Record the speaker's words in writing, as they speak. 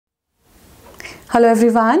Hello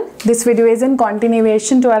everyone, this video is in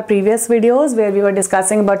continuation to our previous videos where we were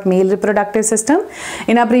discussing about male reproductive system.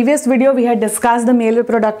 In our previous video we had discussed the male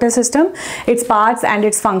reproductive system, its parts and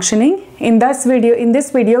its functioning. In this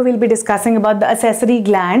video we'll be discussing about the accessory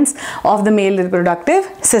glands of the male reproductive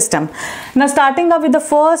system. Now starting up with the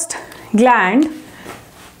first gland,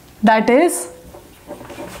 that is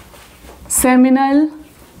seminal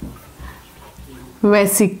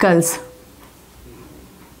vesicles.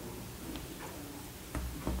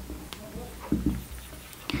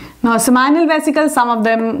 Now seminal vesicles, some of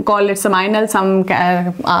them call it seminal, some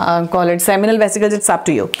call it seminal vesicles, it's up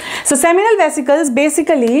to you. So seminal vesicles,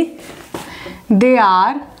 basically they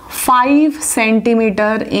are 5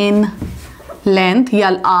 centimeter in length,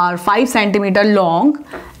 are 5 centimeter long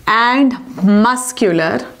and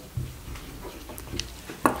muscular.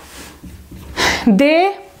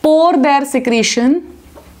 They pour their secretion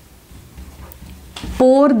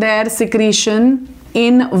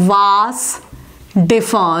in vas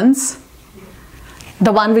deferens,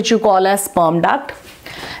 the one which you call as sperm duct.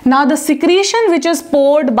 Now the secretion which is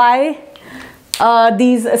poured by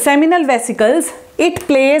these seminal vesicles, it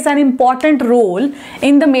plays an important role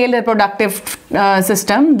in the male reproductive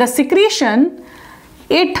system. The secretion,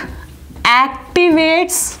 it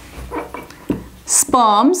activates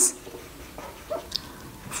sperms,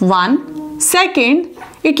 one. Second,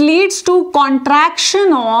 it leads to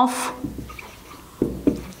contraction of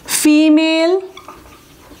female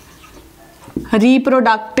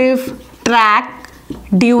reproductive tract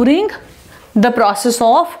during the process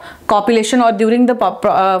of copulation or during the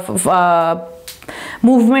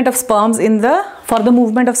movement of sperms in the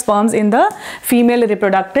female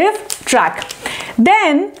reproductive tract.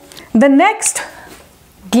 Then the next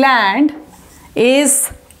gland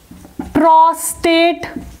is prostate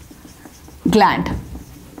gland.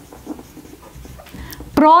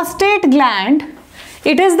 Prostate gland,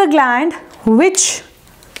 it is the gland which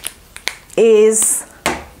is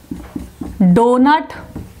donut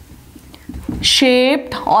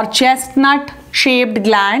shaped or chestnut shaped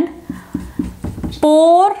gland,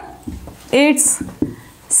 pour its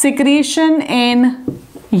secretion in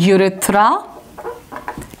urethra,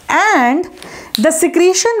 and the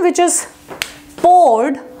secretion which is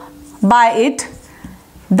poured by it,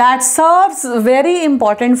 that serves a very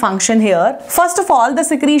important function here. First of all, the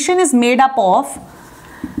secretion is made up of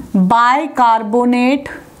bicarbonate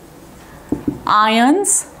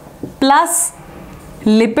ions plus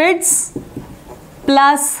lipids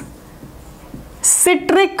plus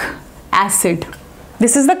citric acid.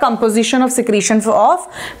 This is the composition of secretion of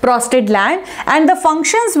prostate gland, and the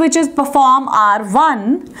functions which is perform are: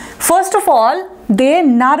 one, first of all, they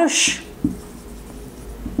nourish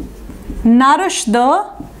the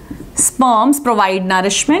sperms, provide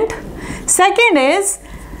nourishment. Second is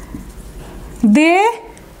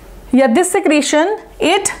this secretion,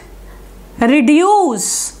 it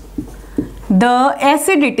reduce the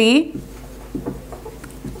acidity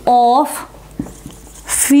of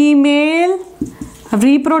female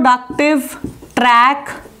reproductive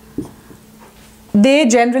tract. They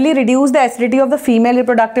generally reduce the acidity of the female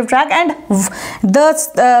reproductive tract, and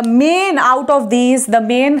the main out of these, the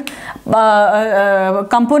main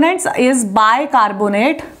components is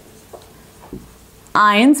bicarbonate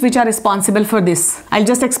ions which are responsible for this. I'll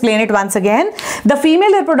just explain it once again. The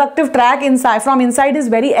female reproductive tract from inside is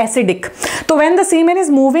very acidic. So when the semen is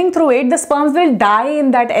moving through it, the sperms will die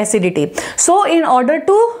in that acidity. So in order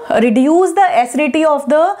to reduce the acidity of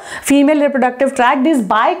the female reproductive tract, these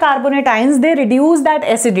bicarbonate ions, they reduce that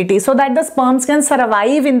acidity so that the sperms can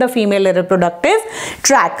survive in the female reproductive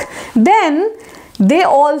tract. Then they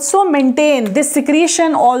also maintain, this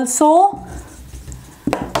secretion also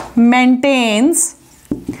maintains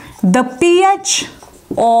the pH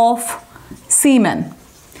of semen,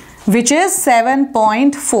 which is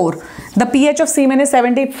 7.4. The pH of semen is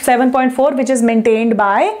 77.4, which is maintained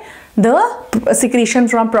by the secretion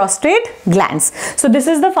from prostate glands. So this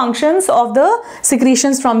is the functions of the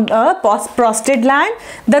secretions from prostate gland.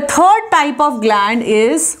 The third type of gland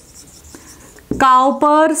is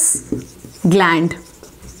Cowper's gland.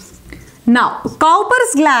 Now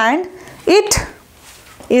Cowper's gland, it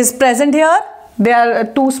is present here. There are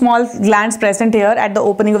two small glands present here at the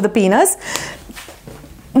opening of the penis.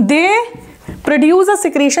 They produce a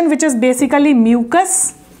secretion which is basically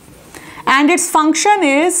mucus, and its function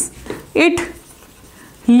is it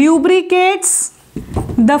lubricates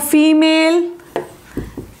the female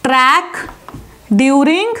tract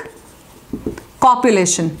during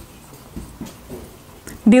copulation.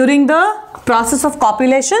 During the process of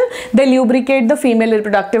copulation, they lubricate the female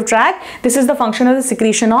reproductive tract. This is the function of the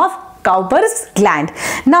secretion of Cowper's gland.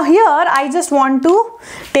 Now here I just want to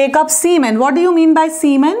take up semen. What do you mean by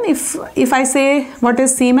semen? If I say what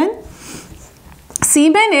is semen?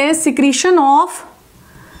 Semen is secretion of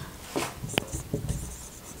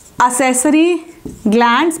accessory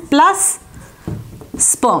glands plus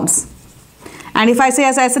sperms. And if I say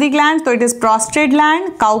accessory glands, so it is prostate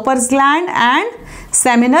gland, Cowper's gland and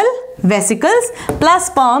seminal vesicles plus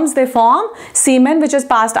sperms. They form semen which is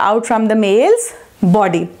passed out from the male's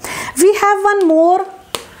body. We have one more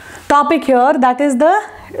topic here, that is the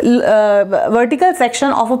vertical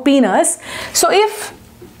section of a penis. So if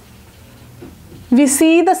we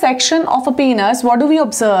see the section of a penis, what do we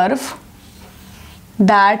observe?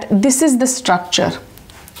 That this is the structure.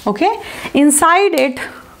 Okay, inside it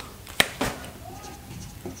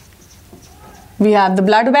we have the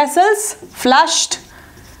blood vessels flushed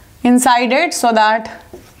inside it so that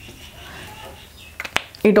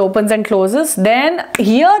it opens and closes. Then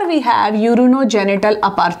here we have urinogenital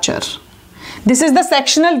aperture. This is the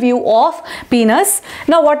sectional view of penis.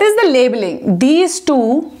 Now what is the labeling? These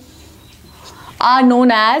two are known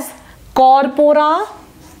as corpora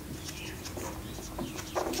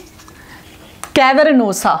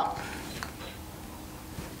cavernosa.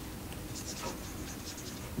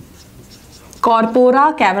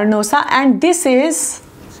 Corpora cavernosa, and this is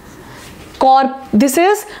corpus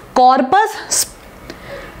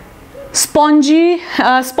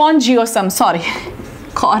spongiosum. Sorry,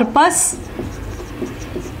 corpus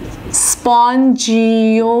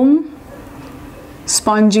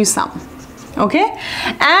spongiosum. Okay,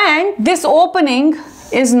 and this opening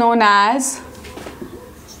is known as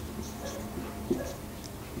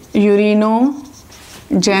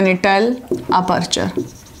urinogenital aperture.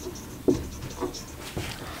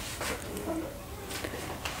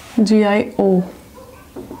 GIO,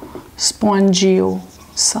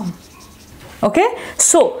 spongiosum. Okay,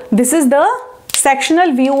 so this is the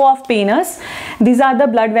sectional view of penis. These are the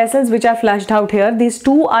blood vessels which are flushed out here. These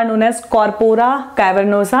two are known as corpora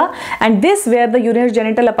cavernosa, and this where the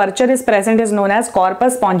urinogenital aperture is present is known as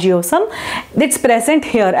corpus spongiosum. It's present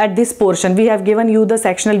here at this portion. We have given you the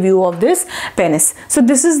sectional view of this penis. So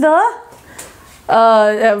this is the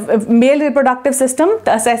male reproductive system,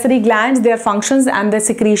 the accessory glands, their functions and their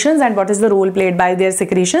secretions, and what is the role played by their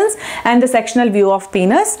secretions, and the sectional view of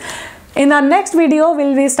penis. In our next video,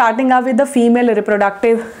 we'll be starting up with the female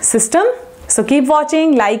reproductive system. So keep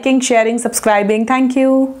watching, liking, sharing, subscribing. Thank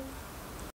you.